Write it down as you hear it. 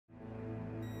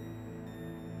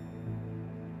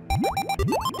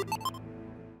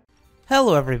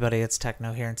Hello everybody, it's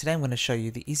Techno here, and today I'm going to show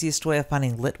you the easiest way of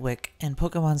finding Litwick in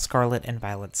Pokémon Scarlet and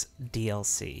Violet's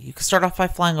DLC. You can start off by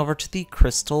flying over to the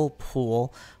Crystal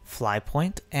Pool fly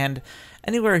point, and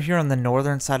anywhere here on the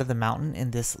northern side of the mountain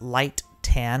in this light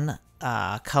tan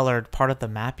colored part of the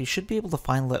map, you should be able to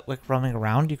find Litwick roaming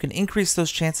around. You can increase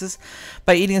those chances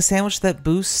by eating a sandwich that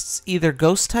boosts either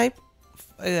Ghost type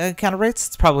encounter rates.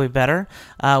 It's probably better,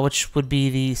 which would be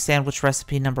the sandwich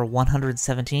recipe number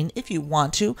 117 if you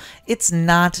want to. It's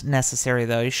not necessary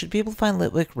though. You should be able to find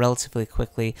Litwick relatively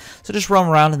quickly, so just roam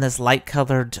around in this light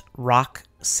colored rock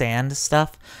sand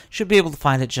stuff. You should be able to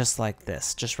find it just like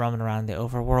this, just roaming around in the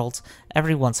overworld.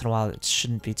 Every once in a while, it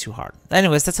shouldn't be too hard.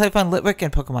 Anyways, that's how you find Litwick in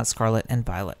Pokemon Scarlet and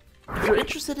Violet. If you're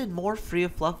interested in more free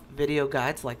of fluff video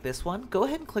guides like this one, go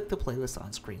ahead and click the playlist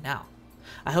on screen now.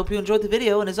 I hope you enjoyed the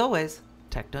video, and as always,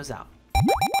 Techno's out.